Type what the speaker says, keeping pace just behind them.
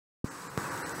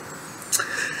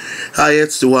Hi,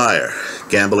 it's Dwyer,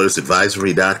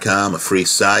 gamblersadvisory.com, a free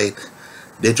site,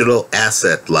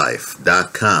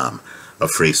 digitalassetlife.com, a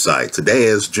free site. Today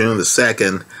is June the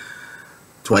 2nd,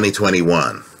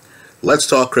 2021. Let's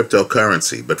talk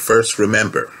cryptocurrency, but first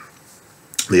remember,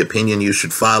 the opinion you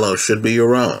should follow should be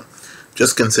your own.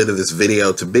 Just consider this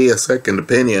video to be a second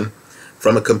opinion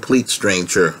from a complete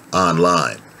stranger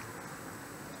online.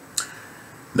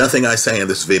 Nothing I say in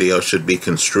this video should be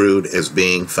construed as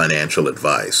being financial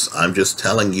advice. I'm just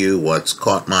telling you what's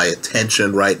caught my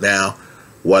attention right now,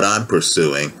 what I'm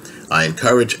pursuing. I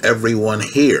encourage everyone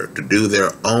here to do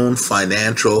their own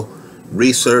financial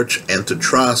research and to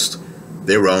trust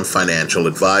their own financial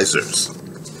advisors.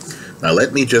 Now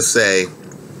let me just say,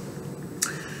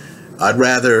 I'd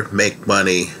rather make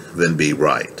money than be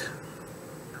right.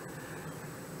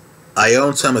 I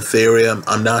own some Ethereum.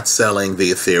 I'm not selling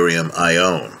the Ethereum I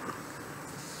own.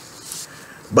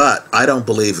 But I don't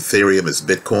believe Ethereum is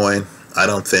Bitcoin. I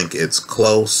don't think it's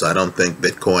close. I don't think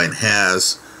Bitcoin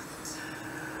has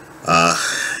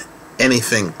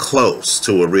anything close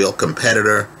to a real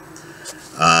competitor.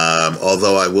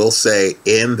 Although I will say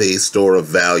in the store of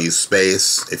value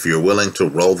space, if you're willing to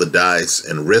roll the dice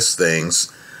and risk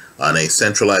things on a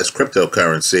centralized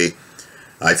cryptocurrency,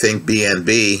 I think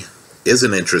BNB is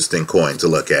an interesting coin to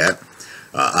look at.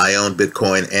 I own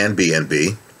Bitcoin and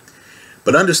BNB.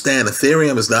 But understand,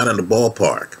 Ethereum is not in the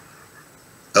ballpark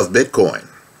of Bitcoin.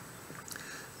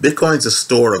 Bitcoin's a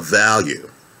store of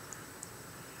value,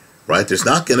 right? There's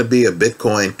not going to be a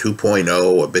Bitcoin 2.0,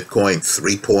 a Bitcoin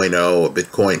 3.0, a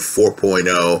Bitcoin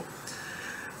 4.0.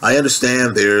 I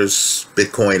understand there's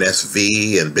Bitcoin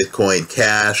SV and Bitcoin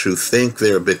Cash who think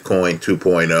they're Bitcoin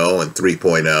 2.0 and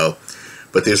 3.0.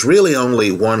 But there's really only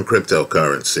one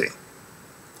cryptocurrency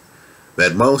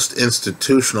that most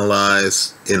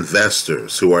institutionalized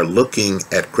investors who are looking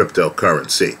at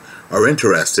cryptocurrency are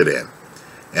interested in,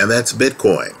 and that's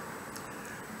Bitcoin.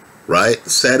 Right?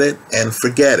 Set it and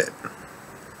forget it.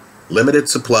 Limited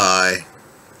supply,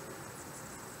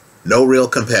 no real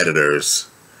competitors.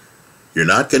 You're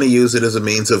not going to use it as a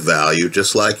means of value,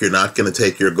 just like you're not going to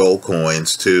take your gold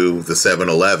coins to the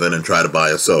 7-Eleven and try to buy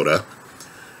a soda.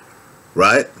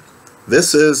 Right?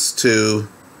 This is to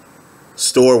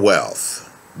store wealth.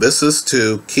 This is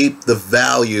to keep the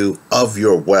value of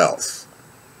your wealth.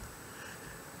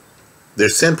 There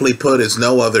simply put is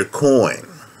no other coin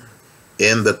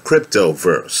in the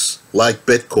cryptoverse like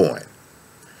Bitcoin.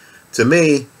 To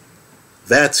me,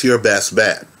 that's your best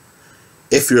bet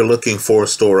if you're looking for a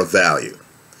store of value.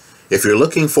 If you're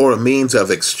looking for a means of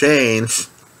exchange,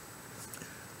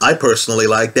 I personally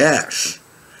like Dash.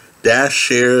 Dash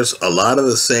shares a lot of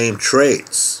the same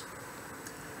traits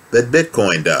that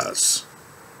Bitcoin does.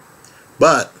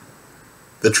 But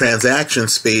the transaction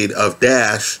speed of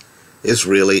Dash is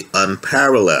really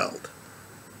unparalleled.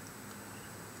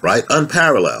 Right?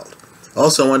 Unparalleled.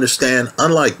 Also understand,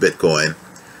 unlike Bitcoin,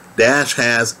 Dash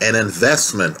has an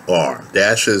investment arm.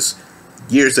 Dash is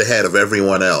years ahead of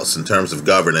everyone else in terms of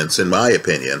governance, in my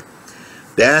opinion.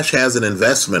 Dash has an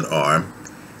investment arm,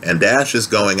 and Dash is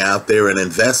going out there and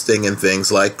investing in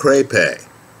things like CrayPay,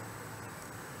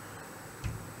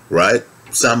 right?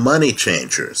 Some money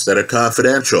changers that are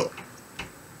confidential,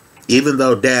 even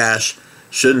though Dash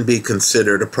shouldn't be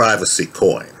considered a privacy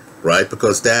coin, right?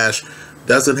 Because Dash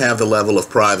doesn't have the level of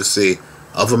privacy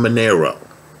of a Monero,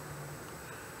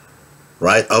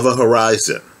 right? Of a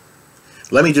Horizon.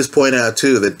 Let me just point out,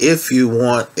 too, that if you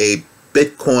want a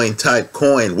Bitcoin-type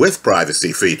coin with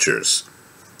privacy features,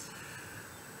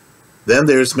 then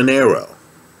there's Monero.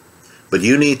 But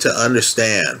you need to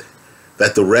understand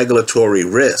that the regulatory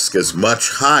risk is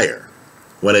much higher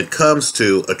when it comes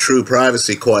to a true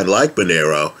privacy coin like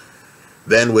Monero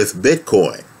than with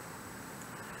Bitcoin,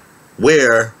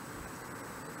 where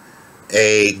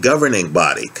a governing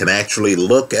body can actually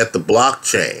look at the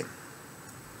blockchain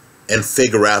and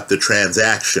figure out the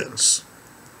transactions.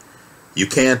 You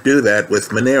can't do that with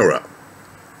Monero,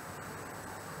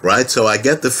 right? So I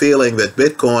get the feeling that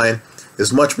Bitcoin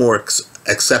is much more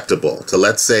acceptable to,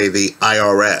 let's say, the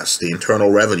IRS, the Internal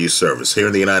Revenue Service here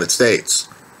in the United States,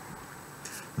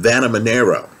 than a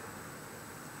Monero,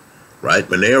 right?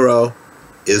 Monero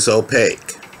is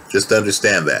opaque. Just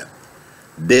understand that.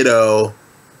 Ditto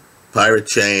Pirate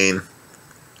Chain,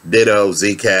 ditto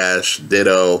Zcash,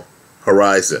 ditto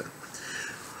Horizon.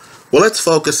 Well, let's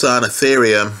focus on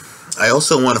Ethereum. I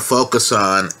also want to focus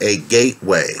on a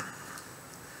gateway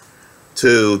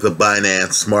to the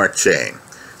Binance Smart Chain.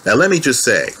 Now, let me just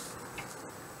say,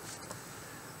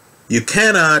 you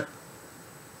cannot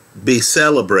be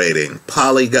celebrating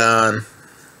Polygon,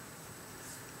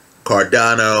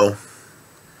 Cardano,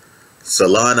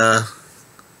 Solana,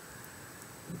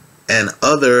 and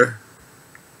other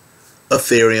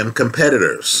Ethereum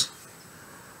competitors,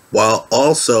 while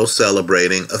also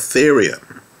celebrating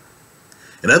Ethereum.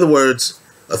 In other words,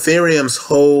 Ethereum's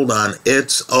hold on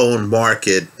its own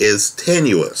market is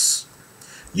tenuous.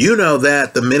 You know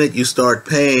that the minute you start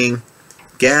paying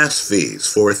gas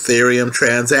fees for Ethereum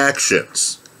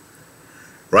transactions.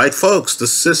 Right, folks? The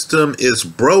system is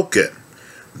broken.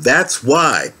 That's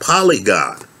why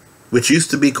Polygon, which used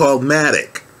to be called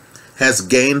Matic, has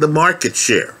gained the market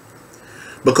share.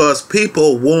 Because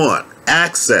people want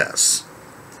access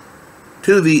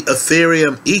to the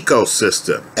Ethereum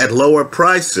ecosystem at lower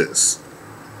prices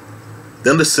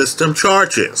than the system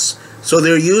charges. So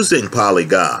they're using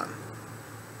Polygon.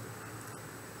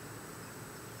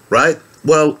 Right?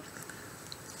 Well,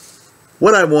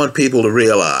 what I want people to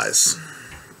realize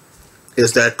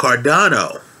is that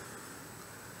Cardano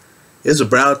is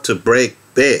about to break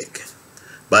big.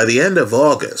 By the end of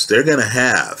August, they're going to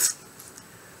have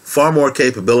far more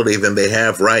capability than they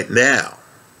have right now.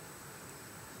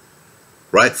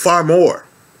 Right? Far more.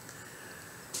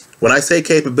 When I say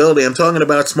capability, I'm talking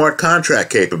about smart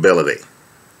contract capability.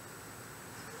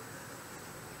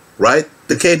 Right?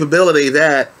 The capability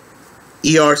that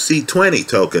ERC20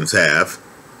 tokens have,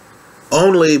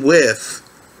 only with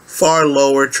far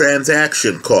lower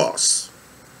transaction costs.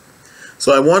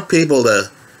 So I want people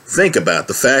to think about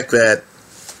the fact that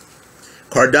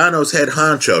Cardano's head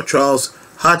honcho, Charles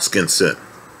Hodgkinson,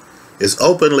 is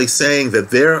openly saying that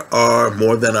there are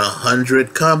more than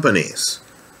 100 companies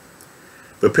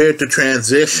prepared to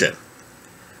transition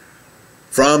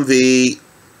from the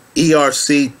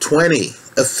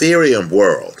ERC20 Ethereum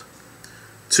world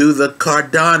to the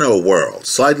Cardano world.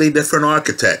 Slightly different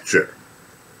architecture.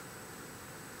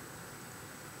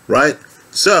 Right?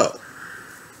 So,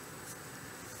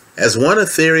 as one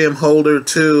Ethereum holder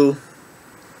to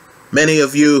many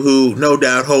of you who no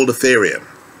doubt hold Ethereum,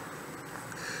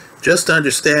 just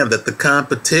understand that the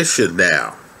competition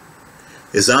now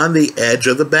is on the edge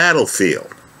of the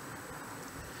battlefield.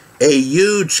 A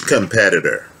huge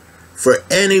competitor for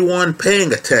anyone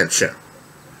paying attention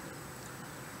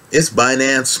is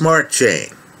Binance Smart Chain.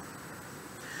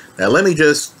 Now let me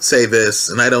just say this,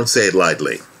 and I don't say it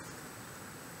lightly.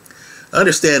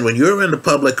 Understand, when you're in the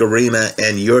public arena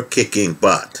and you're kicking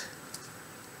butt,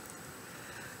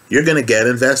 you're going to get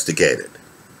investigated.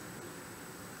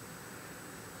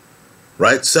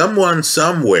 Right? Someone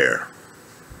somewhere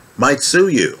might sue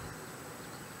you.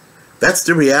 That's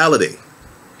the reality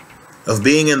of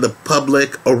being in the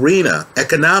public arena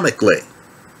economically.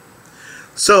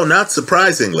 So, not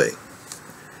surprisingly,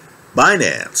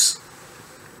 Binance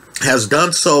has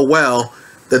done so well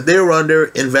that they're under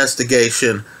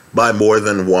investigation by more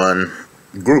than one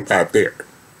group out there.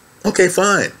 Okay,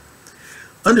 fine.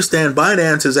 Understand,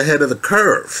 Binance is ahead of the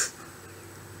curve.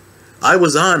 I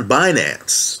was on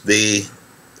Binance, the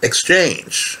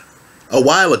exchange, a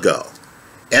while ago,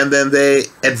 and then they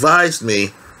advised me,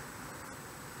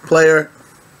 player,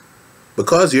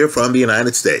 because you're from the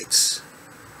United States,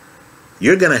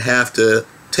 you're going to have to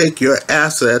take your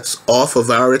assets off of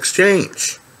our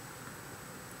exchange.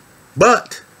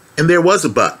 But, and there was a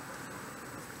but,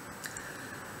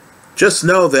 just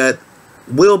know that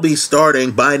we'll be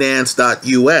starting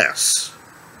Binance.us,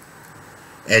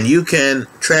 and you can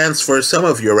transfer some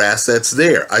of your assets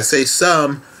there. I say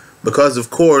some because,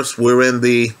 of course, we're in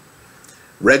the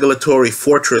regulatory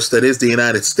fortress that is the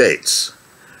United States,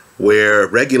 where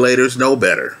regulators know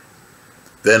better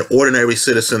than ordinary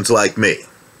citizens like me.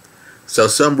 So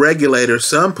some regulators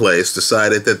someplace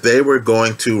decided that they were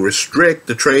going to restrict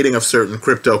the trading of certain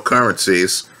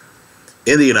cryptocurrencies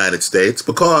in the United States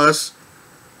because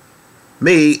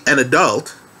me, an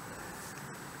adult,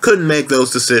 couldn't make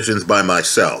those decisions by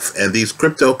myself. And these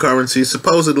cryptocurrencies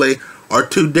supposedly are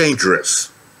too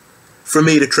dangerous for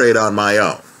me to trade on my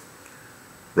own.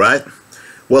 Right?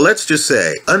 Well, let's just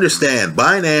say, understand,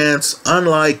 Binance,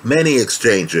 unlike many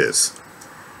exchanges,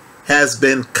 has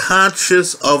been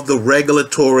conscious of the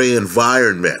regulatory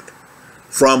environment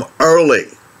from early.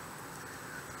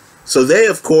 So they,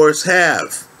 of course,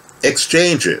 have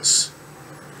exchanges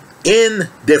in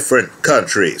different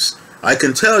countries. I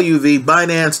can tell you the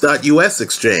Binance.us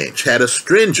exchange had a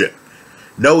stringent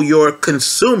know your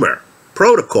consumer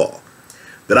protocol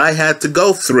that I had to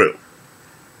go through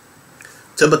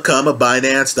to become a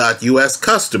Binance.us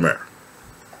customer.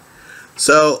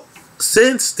 So,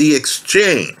 since the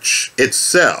exchange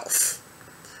itself,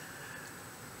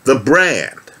 the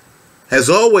brand, has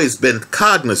always been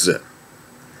cognizant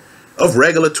of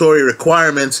regulatory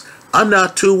requirements, I'm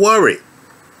not too worried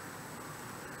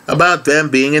about them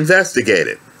being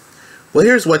investigated. Well,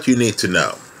 here's what you need to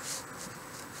know.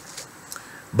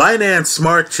 Binance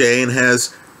Smart Chain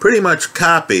has pretty much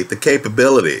copied the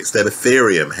capabilities that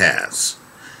Ethereum has.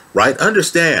 Right?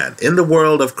 Understand, in the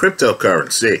world of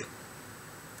cryptocurrency,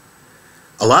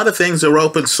 a lot of things are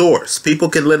open source. People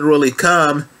can literally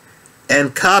come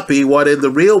and copy what in the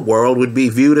real world would be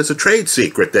viewed as a trade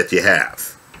secret that you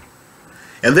have.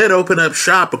 And then open up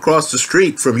shop across the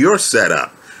street from your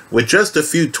setup with just a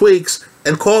few tweaks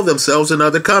and call themselves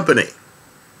another company.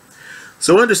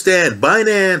 So understand,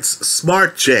 Binance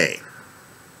Smart Chain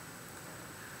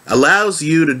allows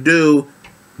you to do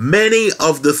many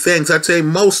of the things, I'd say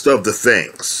most of the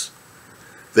things,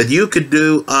 that you could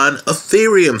do on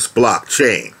Ethereum's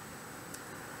blockchain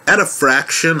at a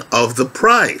fraction of the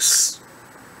price.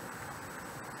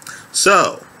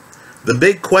 So, the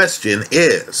big question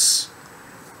is,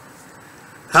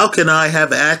 how can I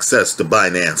have access to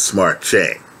Binance Smart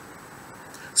Chain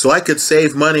so I could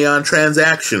save money on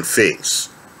transaction fees?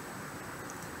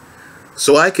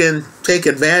 So I can take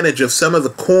advantage of some of the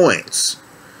coins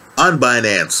on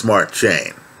Binance Smart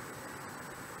Chain?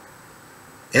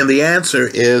 And the answer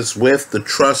is with the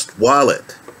Trust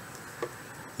Wallet.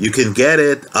 You can get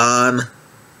it on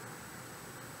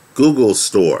Google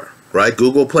Store, right?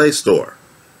 Google Play Store.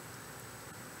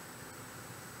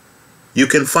 You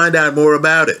can find out more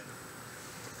about it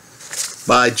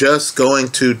by just going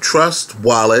to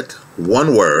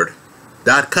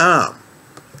trustwallet.com.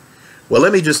 Well,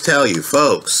 let me just tell you,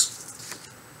 folks,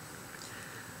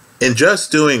 in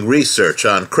just doing research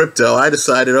on crypto, I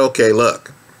decided, okay,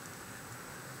 look,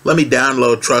 let me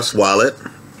download Trust Wallet.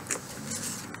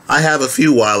 I have a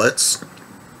few wallets,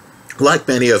 like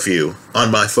many of you,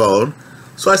 on my phone.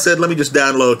 So I said, let me just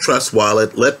download Trust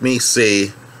Wallet. Let me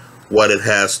see what it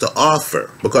has to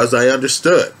offer, because I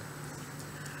understood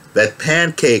that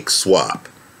Pancake Swap,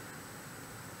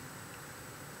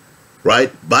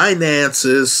 right,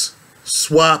 Binance's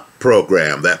swap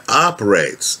program that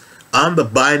operates on the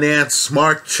Binance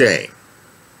Smart Chain,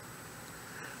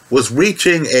 was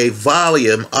reaching a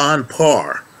volume on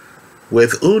par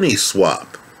with Uniswap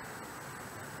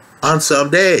on some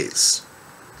days.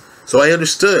 So I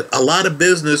understood a lot of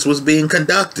business was being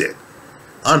conducted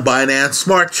on Binance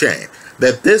Smart Chain,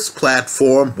 that this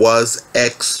platform was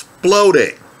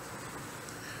exploding.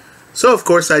 So of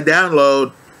course I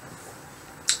download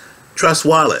Trust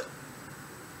Wallet.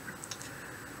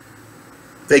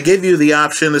 They give you the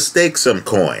option to stake some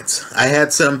coins. I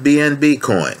had some BNB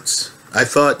coins. I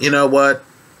thought, you know what?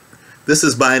 This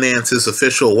is Binance's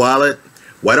official wallet.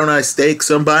 Why don't I stake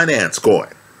some Binance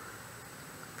coin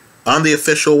on the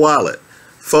official wallet?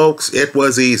 Folks, it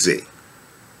was easy.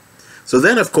 So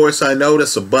then, of course, I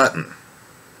notice a button,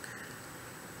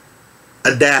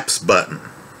 a dApps button.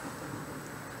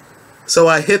 So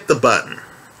I hit the button.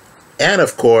 And,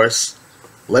 of course,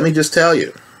 let me just tell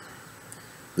you,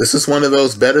 this is one of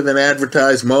those better than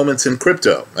advertised moments in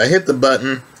crypto. I hit the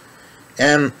button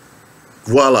and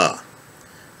voila,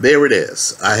 there it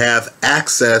is. I have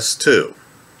access to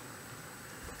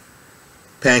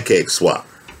Pancake Swap.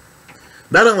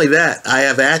 Not only that, I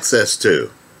have access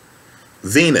to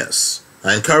Venus.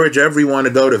 I encourage everyone to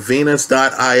go to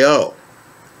Venus.io,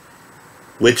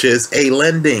 which is a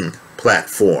lending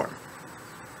platform,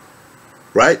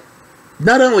 right?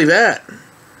 Not only that,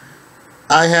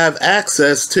 I have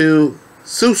access to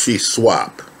Sushi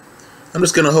Swap. I'm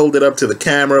just going to hold it up to the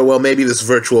camera. Well, maybe this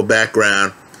virtual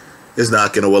background is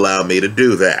not going to allow me to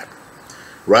do that,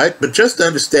 right? But just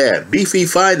understand, Beefy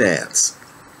Finance,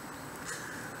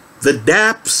 the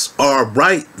dApps are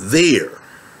right there,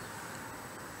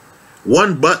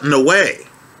 one button away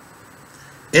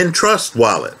in Trust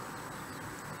Wallet.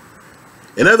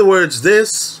 In other words,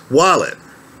 this wallet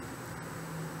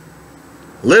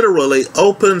literally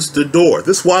opens the door.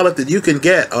 This wallet that you can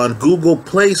get on Google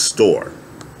Play Store,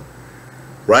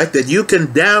 right, that you can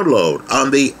download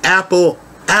on the Apple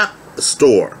App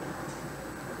Store,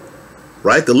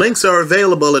 right? The links are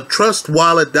available at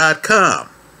trustwallet.com.